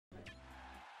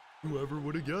Whoever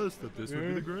would have guessed that this would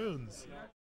be the Grands?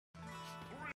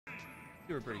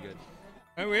 You were pretty good.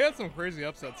 And we had some crazy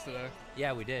upsets today.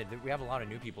 Yeah, we did. We have a lot of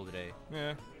new people today.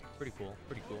 Yeah. Pretty cool.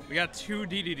 Pretty cool. We got 2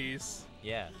 DDDs.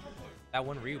 Yeah. That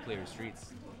one Ryu player,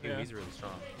 Streets. Dude, he's really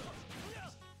strong.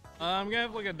 I'm gonna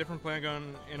have like a different plan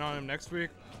going in on him next week.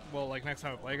 Well, like next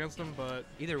time I play against him, but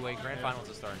either way, Grand Finals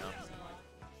is starting up.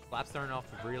 BLaP's starting off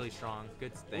really strong.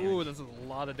 Good damage. Ooh, that's a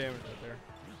lot of damage right there.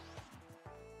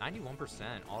 91%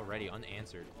 already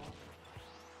unanswered.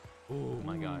 Ooh,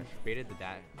 my gosh. Baited the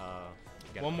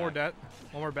one more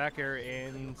back air,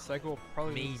 and Psycho will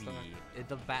probably maybe.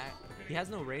 The back. He has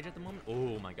no rage at the moment.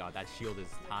 Oh my god, that shield is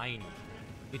tiny.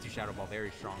 Mewtwo Shadow Ball,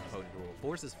 very strong potent duel.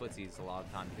 Forces footsies a lot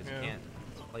of time because you can't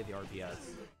play the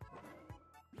RPS.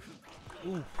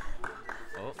 Ooh.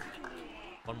 Oh.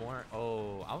 One more.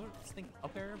 Oh, I was thinking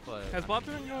up air, but... Has BLaP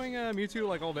been going Mewtwo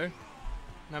like all day?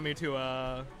 Not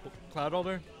Mewtwo, Cloud all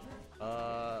day?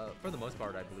 For the most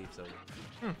part, I believe so.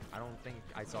 I don't think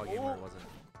I saw a game where it wasn't.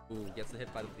 Ooh, gets the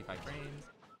hit by the 55 frames.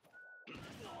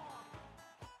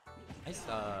 Nice,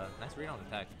 nice read on the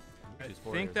tech. I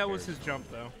think that was his jump,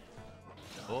 though.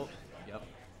 Oh, yep.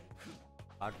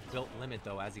 Built limit,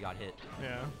 though, as he got hit.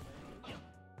 Yeah.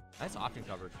 Nice option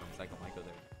coverage from PsychoMyko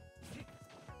there.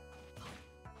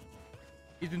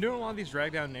 He's been doing a lot of these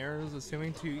drag down airs,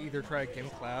 assuming to either try to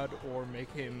Gimp Cloud or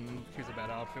make him choose a bad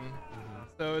option.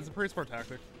 So it's a pretty smart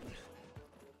tactic.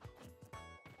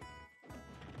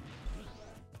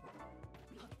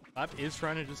 BLaP is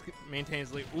trying to just maintain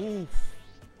his lead. Oof.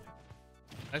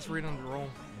 Nice read on the roll.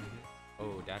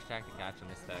 Oh, dash tag to catch on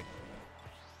this tech.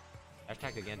 Dash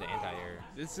tag again to anti-air.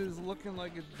 This is looking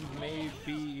like it may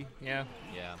be, yeah.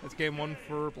 Yeah. That's game 1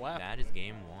 for BLaP. That is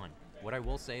game 1. What I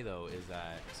will say, though, is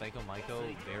that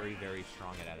PsychoMyko very, very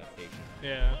strong at adaptation.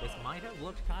 Yeah. This might have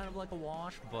looked kind of like a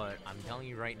wash, but I'm telling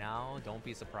you right now, don't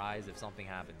be surprised if something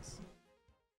happens.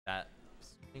 That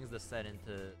swings the set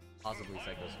into possibly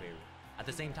Psycho's favor. At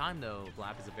the same time, though,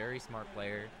 BLaP is a very smart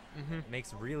player,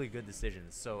 makes really good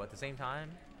decisions. So at the same time,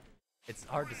 it's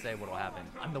hard to say what'll happen.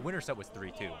 The winner set was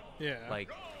 3-2. Yeah. Like,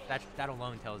 that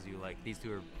alone tells you, like, these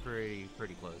two are pretty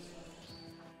close.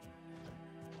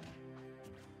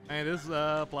 And this is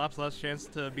BLaP's last chance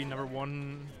to be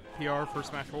 #1 PR for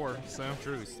Smash 4, so.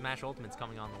 True, Smash Ultimate's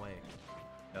coming on the way.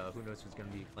 Who knows who's going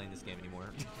to be playing this game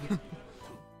anymore.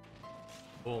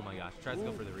 Oh my gosh, tries to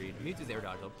go for the read. Mewtwo's air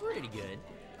dodge, though, pretty good.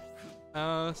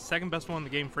 Second best one in the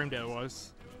game frame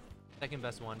data-wise. Second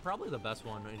best one, probably the best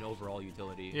one in overall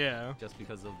utility. Yeah. Just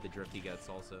because of the drift he gets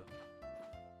also.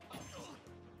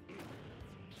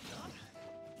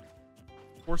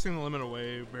 Forcing the limit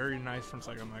away, very nice from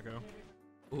PsychoMyko.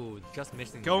 Ooh, just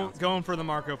missing. Going for the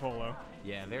Marco Polo.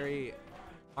 Yeah, very.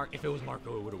 If it was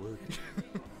Marco, it would have worked.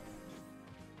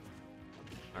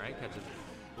 All right, catches.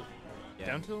 Yeah.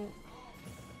 Down tilt.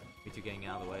 Mewtwo getting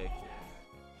out of the way.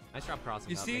 Nice job crossing.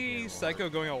 You see Psycho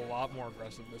going a lot more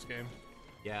aggressive this game.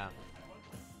 Yeah.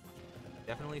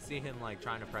 Definitely see him like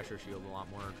trying to pressure shield a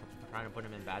lot more, trying to put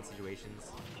him in bad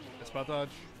situations. Spot dodge.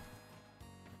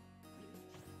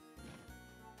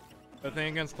 The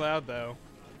thing against Cloud, though.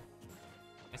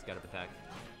 Nice get up attack.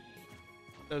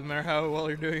 Doesn't matter how well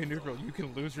you're doing in neutral, you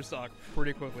can lose your stock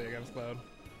pretty quickly against Cloud.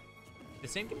 The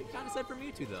same can be kind of said for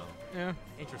Mewtwo, though. Yeah.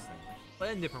 Interesting.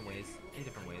 But in different ways. In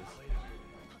different ways.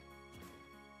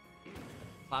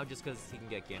 Cloud just because he can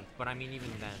get gimped. But I mean, even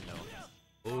then, no.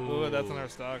 Ooh, that's on our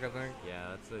stock, I think. Yeah,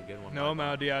 that's a good one. No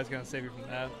amount of DI is going to save you from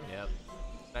that. Yep.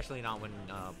 Especially not when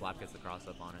BLaP gets the cross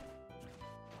up on it.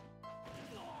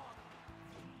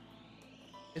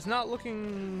 It's not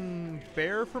looking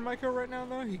fair for Myko right now,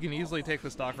 though. He can easily take the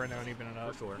stock right now and even it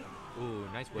up. For sure. Ooh,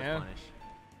 nice whip punish.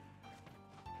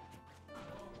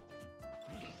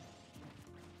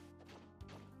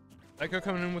 Myko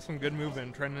coming in with some good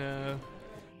movement, trying to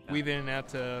weave in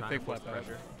at fake flat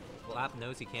pressure. BLaP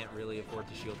knows he can't really afford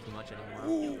to shield too much anymore.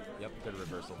 Ooh. Yep, good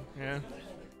reversal. Yeah.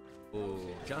 Ooh,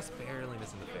 just barely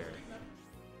missing the fair.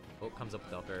 Oh, comes up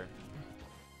with the up air.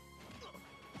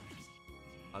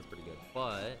 That's pretty good,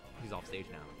 but he's off stage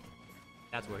now.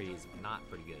 That's where he's not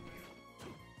pretty good.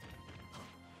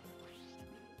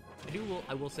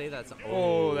 I will say that's.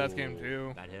 Oh, that's game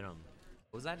 2. That hit him.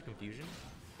 Was that confusion?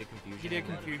 Did confusion? He did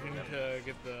confusion to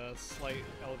get the slight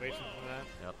elevation from that.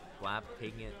 Yep. BLaP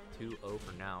taking it 2-0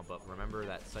 for now, but remember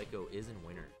that Psycho is in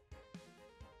winner.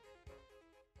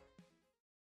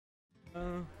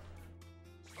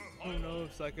 Who knows,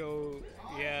 Psycho?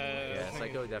 Yeah. Yeah,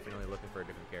 Psycho definitely looking for a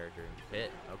different character.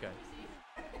 Pit, okay.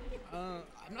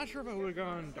 I'm not sure if I would have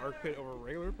gone Dark Pit over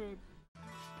regular Pit,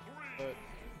 but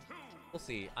we'll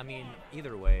see. I mean,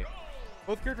 either way.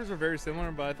 Both characters are very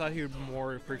similar, but I thought he would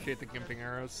more appreciate the gimping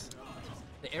arrows.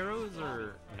 The arrows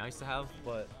are nice to have,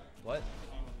 but what?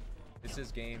 This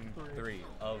is game 3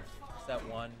 of set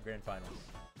 1 grand finals.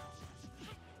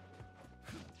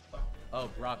 Oh,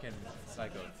 Brock and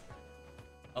Psycho.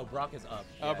 Oh, Brock is up.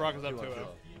 Oh, Yeah, Brock is up 2-0, 2-0. 2-0.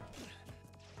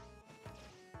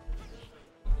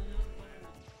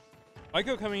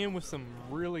 Myko coming in with some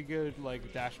really good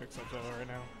like dash mix-ups right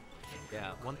now.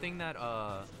 Yeah, one thing that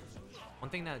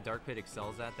Dark Pit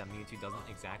excels at that Mewtwo doesn't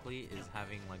exactly is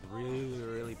having like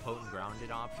really potent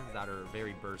grounded options that are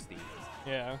very bursty.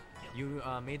 Yeah. You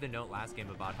made the note last game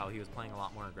about how he was playing a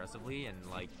lot more aggressively, and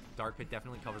like Dark Pit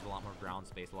definitely covers a lot more ground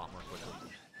space, a lot more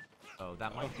quickly. So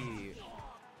that might be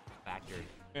a factor.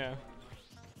 Yeah.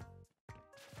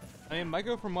 I mean,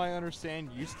 Myko, from what I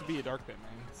understand, used to be a Dark Pit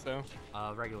main, so.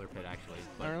 Regular Pit actually.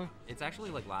 But Oh, really? it's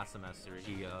actually like last semester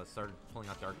he started pulling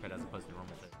out Dark Pit as opposed to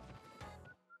normal Pit.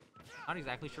 Not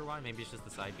exactly sure why. Maybe it's just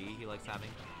the side B he likes having.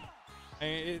 I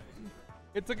mean,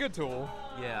 it's a good tool.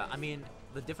 Yeah, I mean,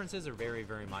 the differences are very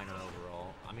minor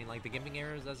overall. I mean, like, the gimping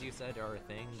errors, as you said, are a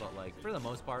thing, but, like, for the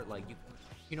most part, like,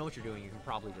 you know what you're doing. You can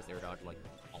probably just air dodge, like,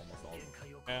 almost all of them.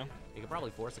 Yeah. You could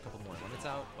probably force a couple more limits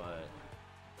out, but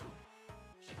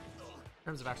in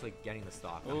terms of actually getting the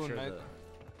stock, I'm sure the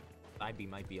side B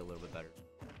might be a little bit better.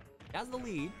 He has the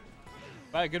lead.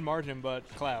 By a good margin, but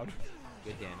Cloud.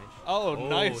 Good damage. Oh,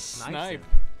 nice snipes snipe. him.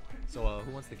 So,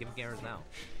 who wants the gimping errors now?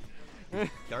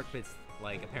 Dark Pit's,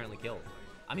 like, apparently killed.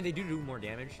 I mean, they do more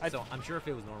damage, so I'm sure if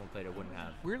it was normal Pit, it wouldn't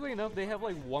have. Weirdly enough, they have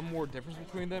like one more difference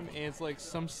between them, and it's like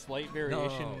some slight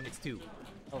variation. No, it's 2.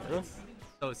 Oh, really?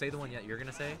 So say the one you're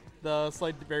gonna say. The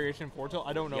slight variation in 4-tilt?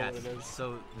 I don't know Yes. what it is.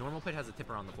 So normal Pit has a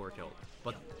tipper on the 4-tilt,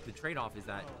 but the trade-off is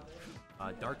that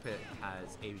Dark Pit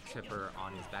has a tipper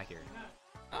on his back air.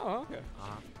 Oh, okay.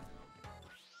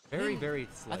 Very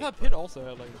slight. I thought Pit also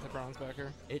had like a tipper on his back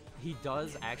here. He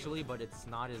does actually, but it's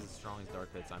not as strong as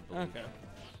Dark Pit's, I believe. Okay.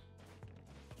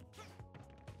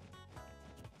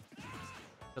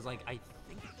 Because like I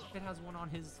think Pit has one on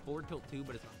his forward tilt too,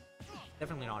 but it's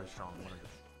definitely not as strong.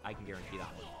 I can guarantee that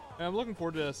one. And I'm looking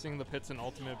forward to seeing the Pits in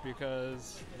Ultimate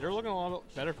because they're looking a lot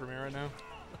better for me right now.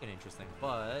 Looking interesting,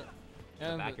 but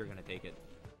the back you're gonna take it.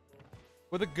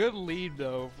 With a good lead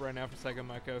though right now for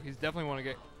PsychoMyko, he's definitely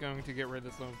going to get rid of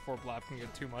this one before BLaP can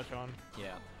get too much on.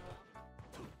 Yeah.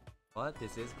 But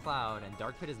this is Cloud, and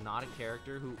Dark Pit is not a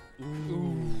character who.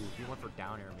 He went for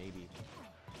down air maybe.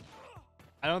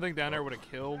 I don't think down air would have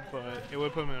killed, but it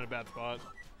would put him in a bad spot.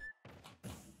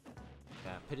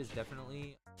 Yeah, Pit is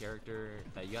definitely a character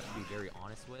that you have to be very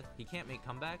honest with. He can't make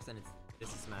comebacks, and this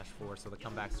is Smash 4, so the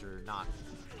comebacks are not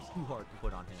too hard to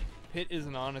put on him. Pit is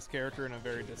an honest character in a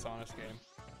very dishonest game.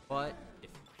 But if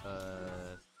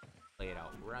play it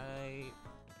out right,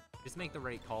 just make the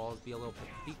right calls. Be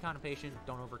kind of patient.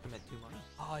 Don't overcommit too much.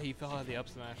 Oh, he fell out of the up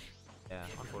smash. Yeah,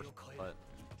 unfortunate, but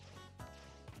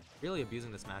really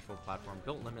abusing the Smash 4 platform.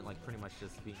 Built limit like pretty much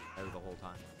just being there the whole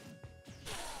time.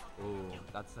 Ooh,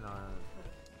 that's an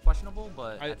questionable,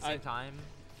 but at the same time,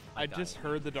 I just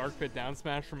heard the Dark Pit down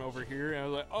smash from over here, and I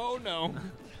was like, oh no.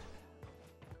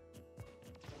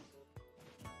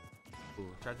 Ooh,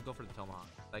 tried to go for the Tomahawk.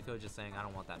 Psycho just saying, I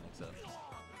don't want that mix-up.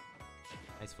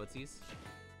 Nice footsies.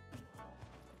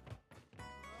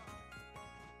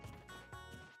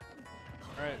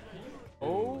 Alright.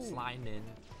 Oh, sliding in.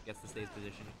 Gets the stage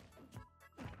position.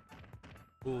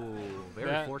 Ooh,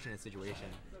 very fortunate situation.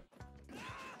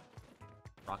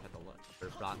 Rock at the ledge. Or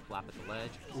BLaP at the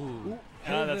ledge. Ooh.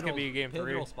 That's going to be game 3.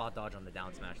 Pivotal spot dodge on the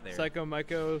down smash there.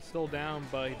 PsychoMyko still down,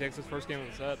 but he takes his first game of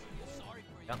the set.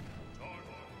 Yep.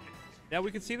 Now we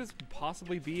could see this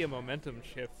possibly be a momentum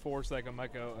shift for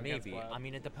PsychoMyko against Maybe. BLaP. I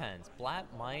mean, it depends. BLaP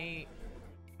might...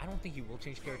 I don't think he will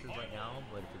change characters right now,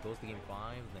 but if it goes to game 5,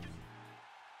 then...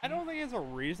 I don't think he has a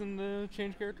reason to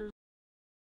change characters.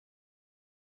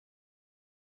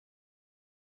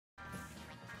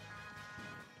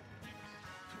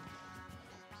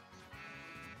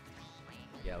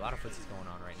 Yeah, a lot of footsies going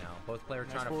on right now. Both players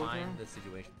trying to find the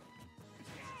situation.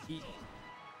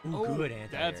 Ooh, good anti-air.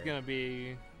 That's going to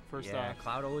be first off.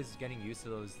 Cloud always getting used to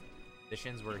those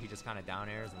positions where he just kind of down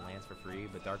airs and lands for free,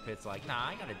 but Dark Pit's like, nah,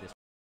 I got to